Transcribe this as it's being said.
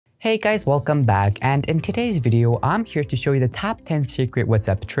Hey guys, welcome back, and in today's video, I'm here to show you the top 10 secret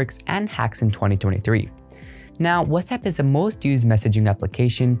WhatsApp tricks and hacks in 2023. Now, WhatsApp is the most used messaging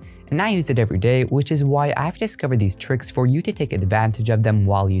application, and I use it every day, which is why I've discovered these tricks for you to take advantage of them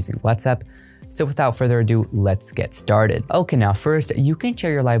while using WhatsApp. So without further ado, let's get started. Okay, now first, you can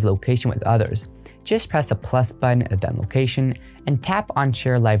share your live location with others. Just press the plus button, then location, and tap on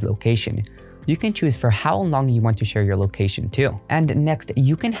share live location. You can choose for how long you want to share your location to. And next,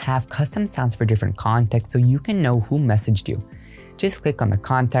 you can have custom sounds for different contexts so you can know who messaged you. Just click on the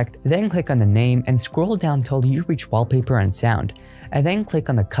contact, then click on the name and scroll down till you reach wallpaper and sound. And then click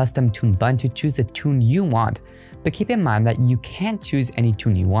on the custom tune button to choose the tune you want. But keep in mind that you can't choose any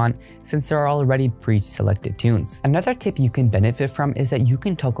tune you want since there are already pre-selected tunes. Another tip you can benefit from is that you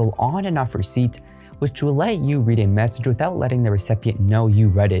can toggle on and off receipts, which will let you read a message without letting the recipient know you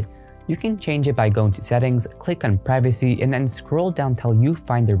read it. You can change it by going to settings, click on privacy, and then scroll down till you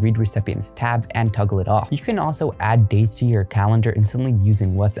find the read recipients tab and toggle it off. You can also add dates to your calendar instantly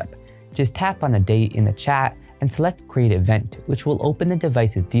using WhatsApp. Just tap on the date in the chat and select create event, which will open the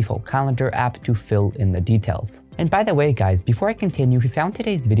device's default calendar app to fill in the details. And by the way guys, before I continue, if you found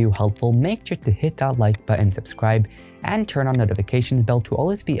today's video helpful, make sure to hit that like button, subscribe, and turn on notifications bell to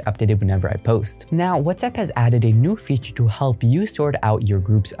always be updated whenever I post. Now, WhatsApp has added a new feature to help you sort out your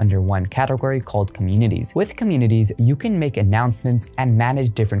groups under one category called communities. With communities, you can make announcements and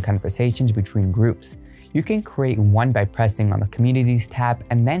manage different conversations between groups. You can create one by pressing on the communities tab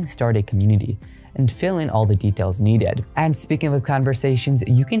and then start a community and fill in all the details needed. And speaking of conversations,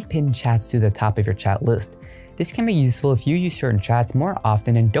 you can pin chats to the top of your chat list. This can be useful if you use certain chats more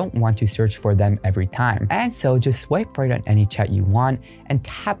often and don't want to search for them every time. And so just swipe right on any chat you want and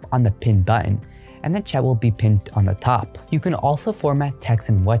tap on the pin button, and the chat will be pinned on the top. You can also format text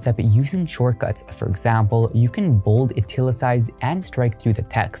in WhatsApp using shortcuts. For example, you can bold, italicize, and strike through the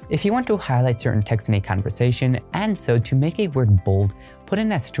text if you want to highlight certain text in a conversation. And so to make a word bold, put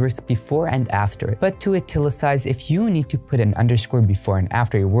an asterisk before and after it. But to italicize, if you need to put an underscore before and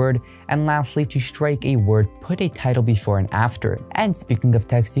after a word. And lastly, to strike a word, put a title before and after it. And speaking of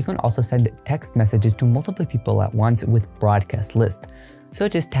text, you can also send text messages to multiple people at once with broadcast list. So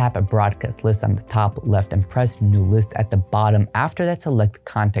just tap a broadcast list on the top left and press new list at the bottom. After that, select the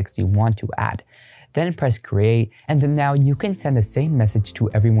context you want to add. Then press create, and now you can send the same message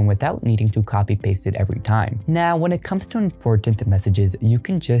to everyone without needing to copy paste it every time. Now, when it comes to important messages, you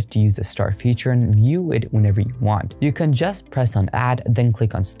can just use the star feature and view it whenever you want. You can just press on add, then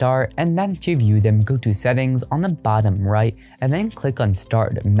click on start, and then to view them, go to settings on the bottom right, and then click on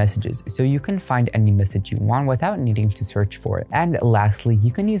start messages so you can find any message you want without needing to search for it. And lastly,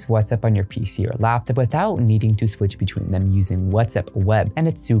 you can use WhatsApp on your PC or laptop without needing to switch between them using WhatsApp Web, and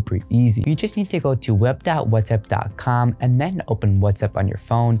it's super easy. You just need to go to web.whatsapp.com and then open WhatsApp on your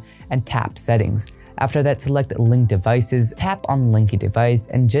phone and tap settings. After that, select link devices, tap on link a device,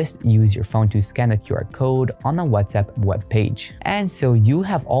 and just use your phone to scan the QR code on the WhatsApp web page. And so you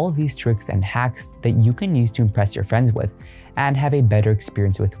have all these tricks and hacks that you can use to impress your friends with and have a better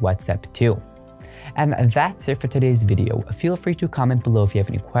experience with WhatsApp too. And that's it for today's video. Feel free to comment below if you have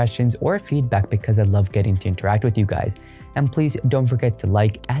any questions or feedback because I love getting to interact with you guys. And please don't forget to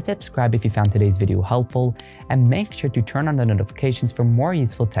like and subscribe if you found today's video helpful, and make sure to turn on the notifications for more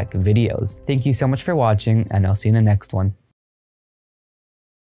useful tech videos. Thank you so much for watching, and I'll see you in the next one.